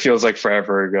 And it feels like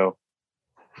forever ago.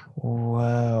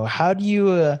 Whoa. How do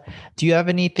you have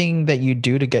anything that you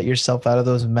do to get yourself out of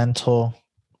those mental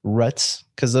ruts?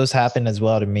 Because those happen as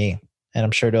well to me, and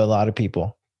I'm sure to a lot of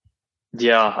people.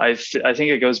 Yeah, I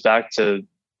think it goes back to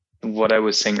what I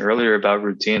was saying earlier about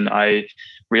routine. I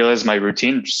realized my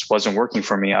routine just wasn't working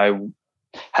for me. I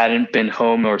hadn't been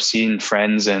home or seen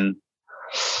friends in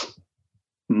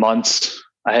months.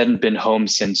 I hadn't been home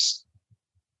since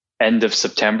end of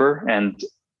September, and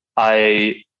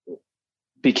I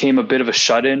became a bit of a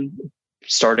shut-in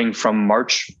starting from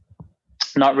March.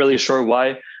 Not really sure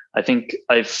why. I think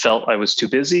I felt I was too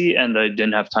busy and I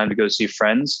didn't have time to go see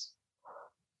friends.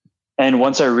 And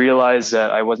once I realized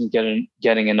that I wasn't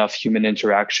getting enough human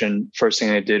interaction, first thing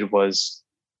I did was,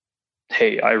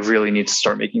 hey, I really need to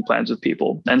start making plans with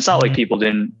people. And it's not like people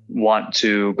didn't want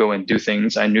to go and do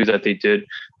things. I knew that they did.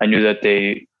 I knew that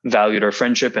they valued our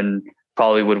friendship and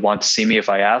probably would want to see me if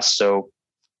I asked. So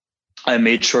I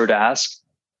made sure to ask,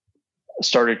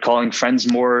 started calling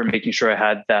friends more, making sure I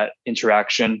had that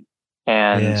interaction,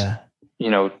 and,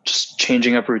 just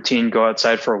changing up routine, go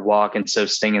outside for a walk instead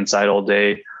of staying inside all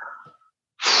day,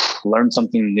 learn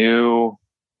something new,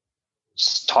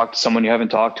 talk to someone you haven't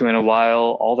talked to in a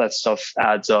while. All that stuff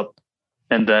adds up.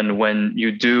 And then when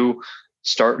you do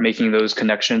start making those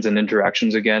connections and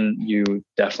interactions again, you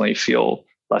definitely feel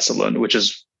less alone, which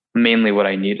is mainly what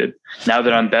I needed. Now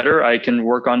that I'm better, I can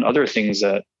work on other things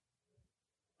that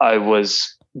I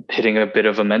was hitting a bit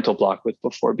of a mental block with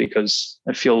before, because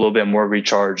I feel a little bit more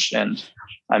recharged and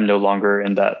I'm no longer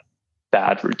in that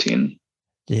bad routine.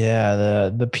 Yeah,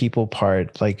 the people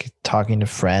part, like talking to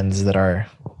friends that are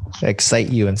excite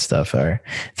you and stuff,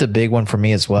 it's a big one for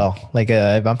me as well. Like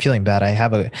if I'm feeling bad, I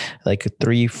have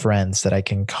 3 friends that I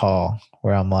can call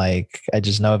where I'm like, I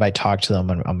just know if I talk to them,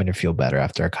 I'm going to feel better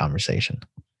after a conversation.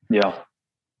 Yeah.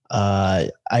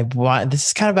 This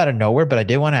is kind of out of nowhere, but I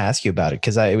did want to ask you about it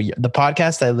because the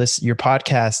podcast I listen, your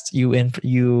podcast, you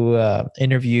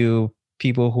interview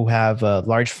people who have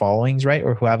large followings, right?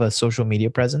 Or who have a social media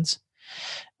presence.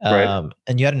 Right.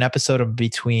 And you had an episode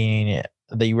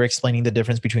that you were explaining the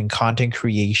difference between content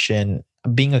creation,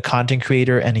 being a content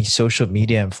creator, and a social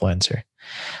media influencer.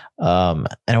 And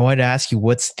I wanted to ask you,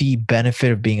 what's the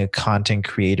benefit of being a content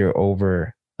creator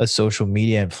over a social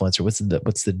media influencer?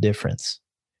 What's the difference?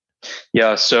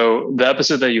 Yeah. So the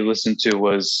episode that you listened to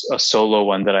was a solo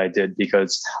one that I did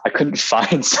because I couldn't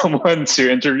find someone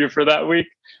to interview for that week,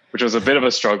 which was a bit of a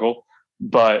struggle,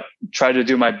 but tried to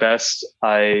do my best.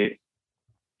 I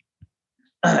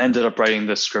ended up writing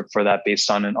the script for that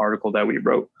based on an article that we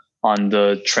wrote on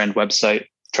the Trend website.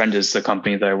 Trend is the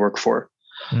company that I work for.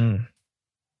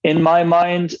 In my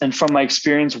mind, and from my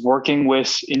experience working with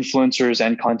influencers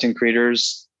and content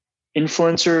creators,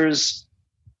 influencers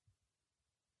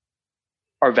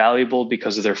are valuable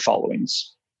because of their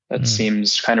followings. That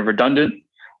seems kind of redundant,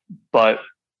 but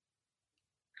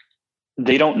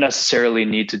they don't necessarily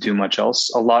need to do much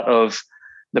else. A lot of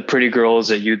the pretty girls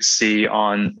that you'd see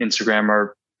on Instagram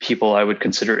are people I would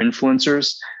consider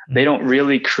influencers. They don't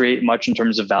really create much in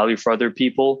terms of value for other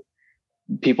people.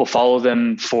 People follow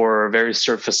them for very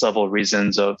surface level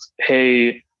reasons of,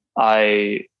 hey,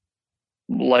 I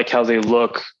like how they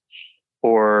look,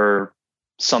 or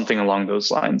something along those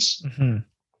lines.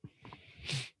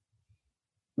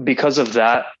 Because of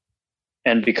that,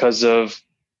 and because of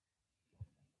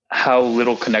how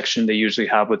little connection they usually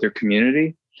have with their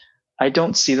community, I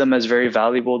don't see them as very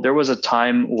valuable. There was a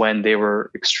time when they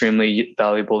were extremely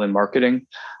valuable in marketing,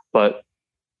 but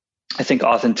I think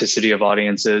authenticity of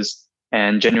audiences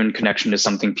and genuine connection is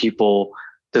something people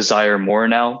desire more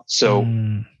now. So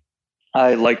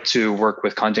I like to work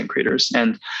with content creators,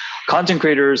 and content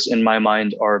creators in my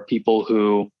mind are people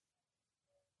who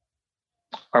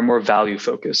are more value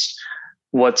focused.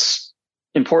 What's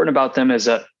important about them is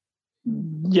that,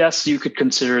 yes, you could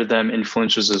consider them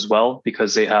influencers as well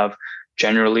because they have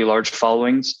generally large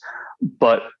followings,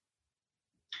 but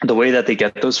the way that they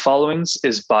get those followings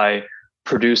is by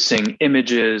producing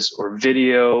images or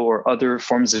video or other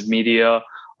forms of media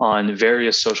on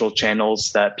various social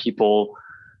channels that people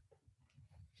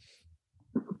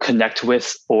connect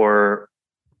with or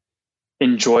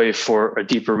enjoy for a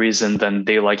deeper reason than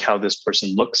they like how this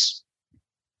person looks.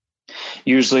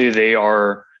 Usually they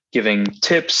are giving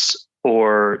tips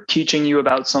or teaching you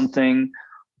about something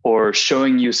or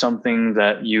showing you something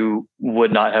that you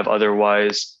would not have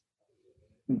otherwise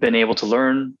been able to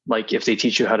learn. Like if they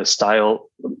teach you how to style,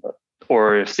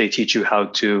 or if they teach you how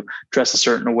to dress a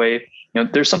certain way,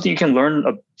 there's something you can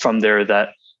learn from there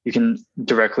that you can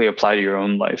directly apply to your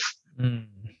own life.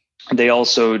 They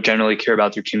also generally care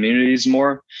about their communities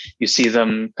more. You see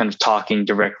them kind of talking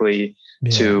directly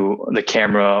to the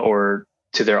camera or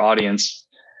to their audience.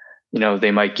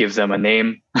 They might give them a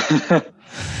name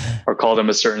or call them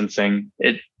a certain thing.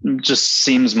 It just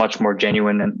seems much more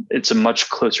genuine, and it's a much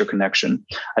closer connection.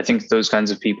 I think those kinds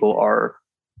of people are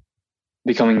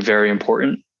becoming very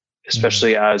important,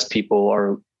 especially as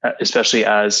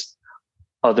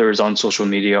others on social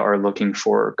media are looking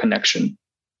for connection.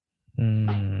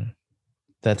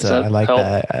 That's Does I that like help?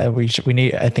 that. I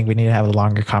think we need to have a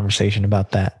longer conversation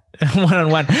about that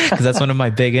one-on-one, because that's one of my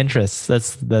big interests.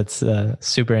 That's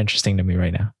super interesting to me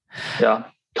right now. Yeah.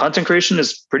 Content creation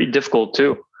is pretty difficult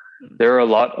too. There are a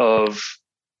lot of,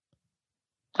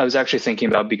 I was actually thinking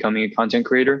about becoming a content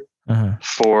creator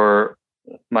for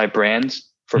my brand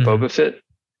for Boba Fett.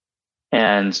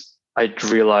 And I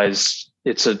realized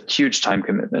it's a huge time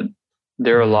commitment.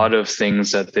 There are a lot of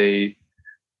things that they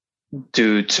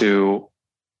do to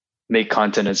make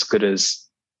content as good as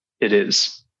it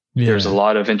is. Yeah. There's a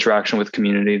lot of interaction with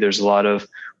community. There's a lot of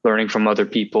learning from other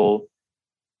people,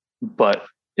 but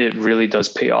it really does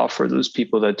pay off for those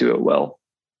people that do it well.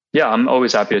 Yeah, I'm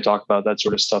always happy to talk about that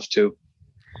sort of stuff too.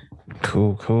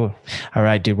 Cool. All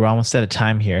right, dude, we're almost out of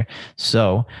time here.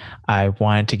 So I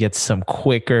wanted to get some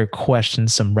quicker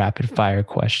questions, some rapid fire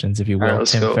questions, if you will. Right,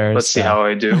 Tim Ferriss. Let's see how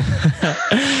I do.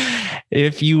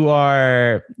 If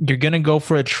you're going to go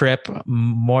for a trip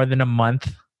more than a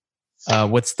month,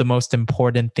 what's the most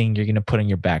important thing you're going to put in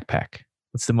your backpack?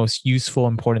 What's the most useful,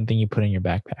 important thing you put in your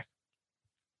backpack?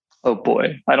 Oh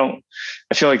boy, I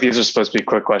feel like these are supposed to be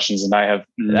quick questions, and I have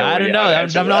no I don't know.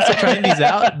 I'm also trying these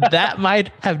out. That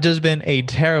might have just been a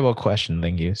terrible question.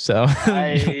 Thank you. So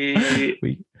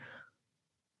I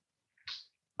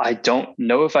don't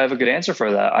know if I have a good answer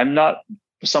for that. I'm not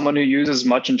someone who uses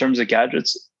much in terms of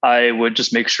gadgets. I would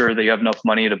just make sure that you have enough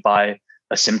money to buy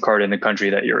a SIM card in the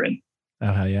country that you're in.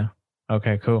 Oh, hell yeah.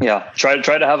 Okay, cool. Yeah. Try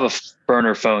to have a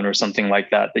burner phone or something like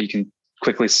that you can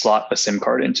quickly slot a SIM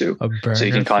card into, so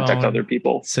you can contact other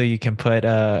people. So you can put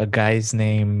a guy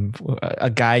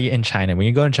in China. When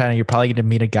you go in China, you're probably going to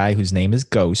meet a guy whose name is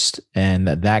Ghost, and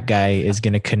that guy is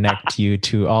going to connect you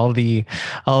to all the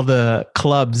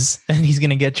clubs, and he's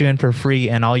going to get you in for free,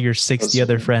 and all your 60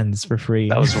 other friends for free.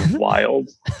 That was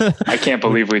wild. I can't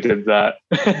believe we did that.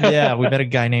 Yeah, we met a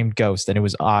guy named Ghost, and it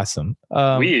was awesome.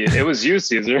 It was you,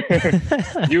 Caesar.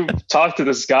 You talked to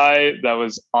this guy that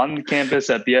was on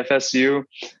campus at BFSU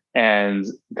and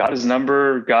got his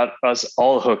number, got us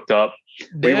all hooked up.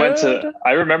 Dude, we went to,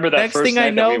 I remember that next first thing I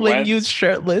know, Ling Yu's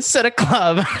shirtless at a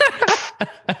club.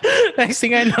 Next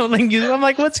thing I know, Ling Yu, I'm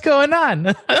like, what's going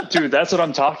on? Dude, that's what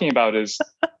I'm talking about is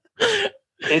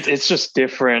it's just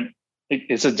different.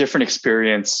 It's a different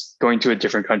experience going to a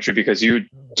different country because you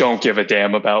don't give a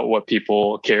damn about what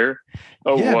people care.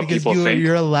 What people think.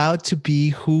 You're allowed to be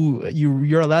who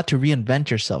you're allowed to reinvent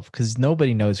yourself because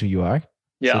nobody knows who you are.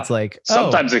 Yeah. So it's like,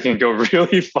 sometimes it can go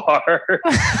really far,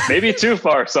 maybe too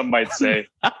far, some might say.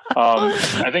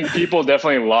 I think people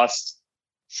definitely lost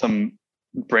some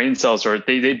brain cells, or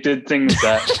they did things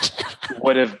that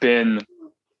would have been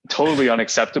totally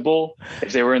unacceptable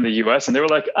if they were in the US, and they were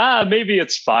like, maybe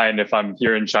it's fine if I'm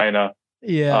here in China.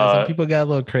 Yeah. Some people got a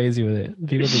little crazy with it.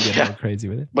 People did get a little crazy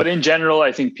with it. But in general,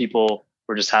 I think people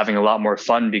were just having a lot more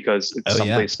fun because it's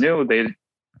someplace new.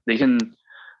 They can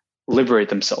liberate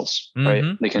themselves, right?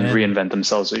 They can reinvent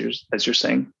themselves, as you're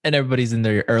saying. And everybody's in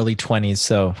their early 20s,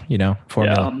 so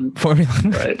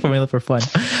formula for fun.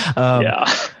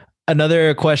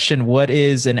 Another question: what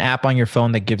is an app on your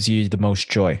phone that gives you the most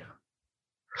joy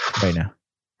right now?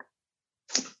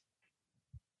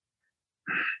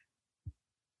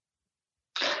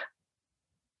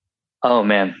 Oh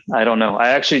man, I don't know.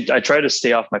 I try to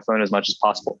stay off my phone as much as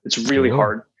possible. It's really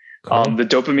hard. Cool. The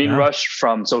dopamine rush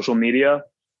from social media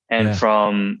and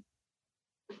from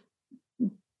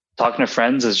talking to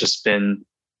friends has just been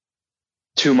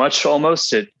too much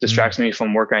almost. It distracts me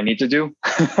from work I need to do.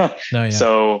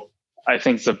 So I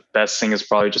think the best thing is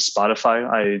probably just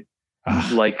Spotify.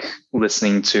 I like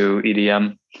listening to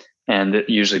EDM, and it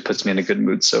usually puts me in a good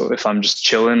mood. So if I'm just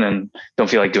chilling and don't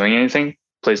feel like doing anything,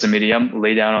 play some EDM,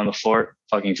 lay down on the floor,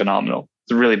 fucking phenomenal.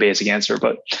 It's a really basic answer,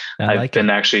 but I've been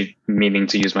actually meaning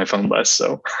to use my phone less.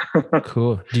 So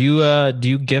cool. Do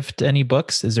you gift any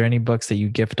books? Is there any books that you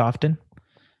gift often?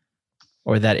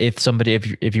 Or that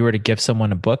if you were to give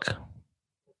someone a book,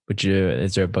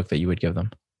 is there a book that you would give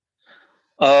them?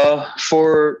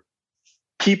 For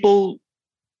people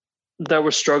that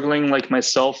were struggling like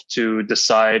myself to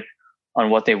decide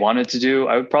on what they wanted to do,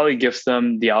 I would probably gift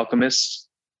them The Alchemist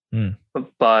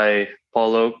by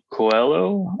Paulo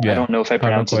Coelho. I don't know if I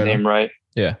pronounced his name right.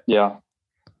 Yeah.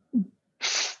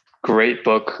 Great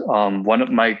book. One of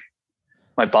my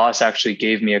boss actually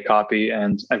gave me a copy,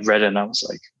 and I read it and I was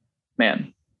like,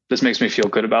 man, this makes me feel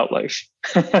good about life.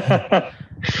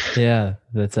 Yeah,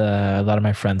 that's a lot of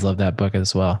my friends love that book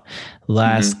as well.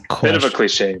 Last question. Bit of a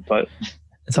cliche, but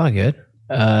it's all good.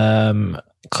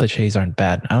 Cliches aren't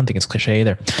bad. I don't think it's cliche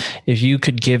either. If you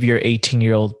could give your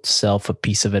 18-year-old self a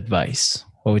piece of advice,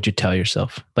 what would you tell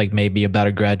yourself? Like maybe about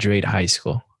to graduate high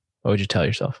school. What would you tell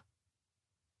yourself?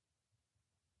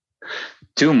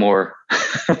 Do more.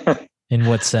 In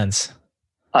what sense?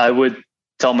 I would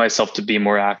tell myself to be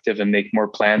more active and make more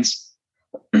plans.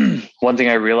 One thing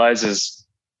I realized is,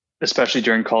 especially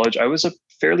during college, I was a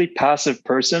fairly passive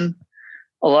person.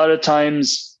 A lot of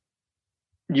times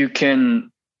you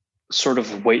can sort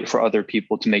of wait for other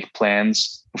people to make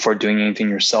plans before doing anything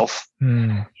yourself.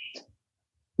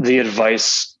 The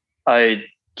advice I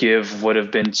give would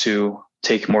have been to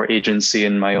take more agency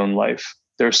in my own life.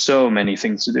 There's so many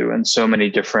things to do and so many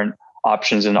different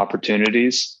options and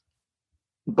opportunities,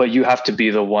 but you have to be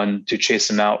the one to chase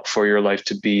them out for your life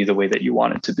to be the way that you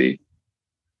want it to be.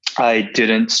 I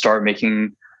didn't start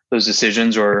making those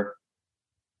decisions or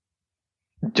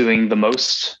doing the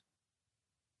most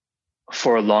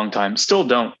for a long time. Still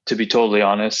don't, to be totally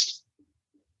honest,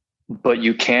 but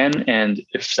you can. And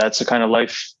if that's the kind of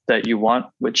life that you want,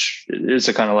 which is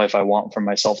the kind of life I want for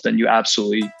myself, then you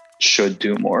absolutely should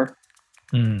do more.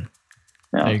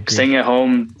 Staying at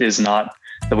home is not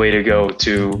the way to go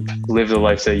to live the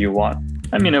life that you want.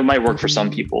 I mean, it might work for some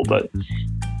people, but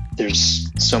there's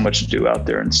so much to do out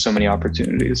there and so many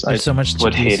opportunities. There's so much to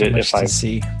would do, hate so it much if to I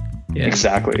see. Yeah.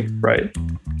 Exactly. Right.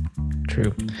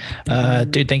 True.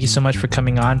 Dude, thank you so much for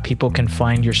coming on. People can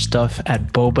find your stuff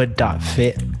at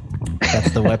boba.fit.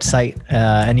 That's the website.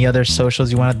 Any other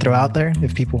socials you want to throw out there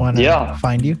if people want to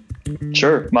find you?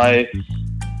 Sure. My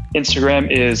Instagram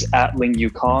is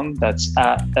 @LingYuKong. That's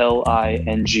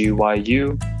 @LINGYUKONG.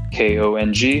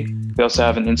 We also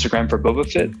have an Instagram for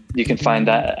BobaFit. You can find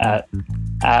that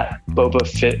at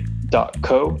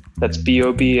bobafit.co. That's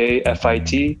BOBAFIT.co.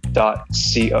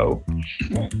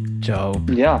 Joe.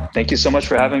 Yeah. Thank you so much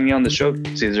for having me on the show,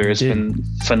 Caesar. It's been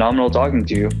phenomenal talking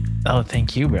to you. Oh,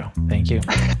 thank you, bro. Thank you.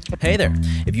 Hey there.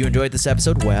 If you enjoyed this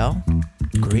episode, well,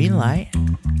 green light.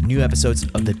 New episodes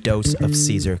of The Dose of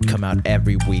Caesar come out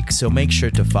every week, so make sure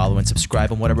to follow and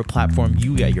subscribe on whatever platform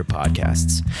you get your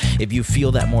podcasts. If you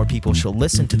feel that more people should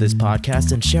listen to this podcast,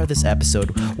 then share this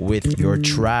episode with your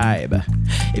tribe.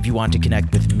 If you want to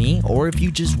connect with me, or if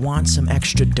you just want some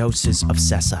extra doses of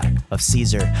Cesar, of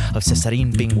Caesar, of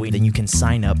Cesarin Pingüin, then you can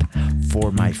sign up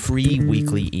for my free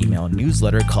weekly email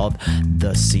newsletter called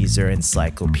The Caesar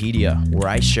Encyclopedia, where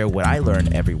I share what I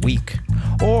learn every week.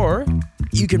 Or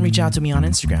you can reach out to me on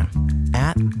Instagram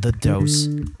 @The Dose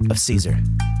of Caesar.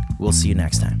 We'll see you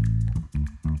next time.